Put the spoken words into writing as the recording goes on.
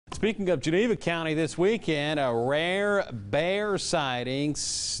Speaking of Geneva County this weekend, a rare bear sighting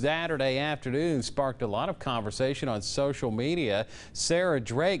Saturday afternoon sparked a lot of conversation on social media. Sarah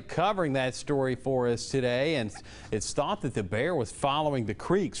Drake covering that story for us today, and it's thought that the bear was following the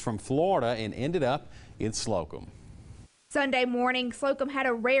creeks from Florida and ended up in Slocomb. Sunday morning, Slocomb had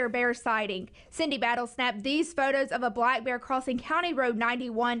a rare bear sighting. Cindy Battle snapped these photos of a black bear crossing County Road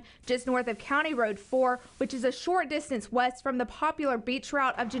 91 just north of County Road 4, which is a short distance west from the popular beach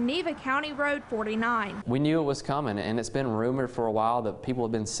route of Geneva County Road 49. We knew it was coming, and it's been rumored for a while that people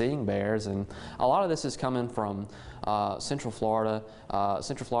have been seeing bears, and a lot of this is coming from Central Florida.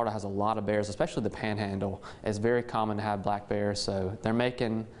 Central Florida has a lot of bears, especially the Panhandle. It's very common to have black bears, so they're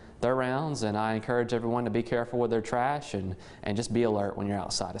making their rounds, and I encourage everyone to be careful with their trash and just be alert when you're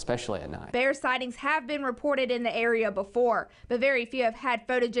outside, especially at night. Bear sightings have been reported in the area before, but very few have had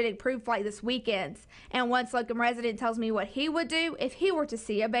photogenic proof like this weekend's. And one Slocomb resident tells me what he would do if he were to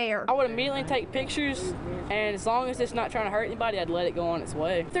see a bear. I would immediately take pictures, and as long as it's not trying to hurt anybody, I'd let it go on its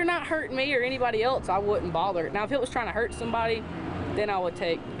way. If they're not hurting me or anybody else, I wouldn't bother. Now, if it was trying to hurt somebody, then I would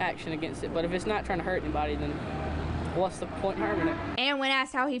take action against it. But if it's not trying to hurt anybody, then what's the point in harming it? And when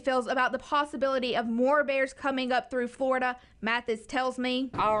asked how he feels about the possibility of more bears coming up through Florida, Mathis tells me,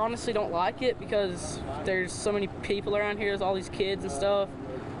 I honestly don't like it because there's so many people around here. There's all these kids and stuff.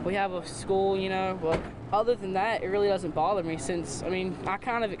 We have a school, you know, but other than that, it really doesn't bother me since, I mean, I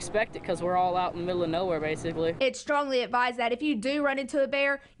kind of expect it because we're all out in the middle of nowhere, basically. It's strongly advised that if you do run into a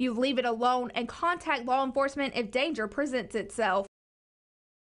bear, you leave it alone and contact law enforcement if danger presents itself.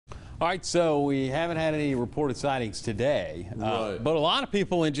 All right, so we haven't had any reported sightings today, right. But a lot of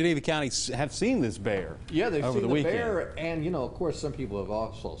people in Geneva County have seen this bear. Yeah, they've over seen the the weekend. bear, and you know, of course, some people have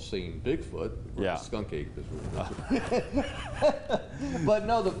also seen Bigfoot, or Yeah. skunk ape. But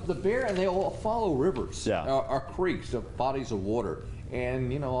no, the bear, and they all follow rivers, Yeah. are creeks, bodies of water,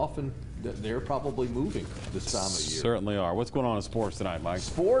 and you know, often they're probably moving this time of year. Certainly are. What's going on in sports tonight, Mike?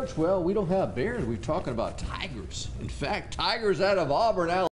 Sports, well, we don't have bears. We're talking about tigers. In fact, tigers out of Auburn, Alabama.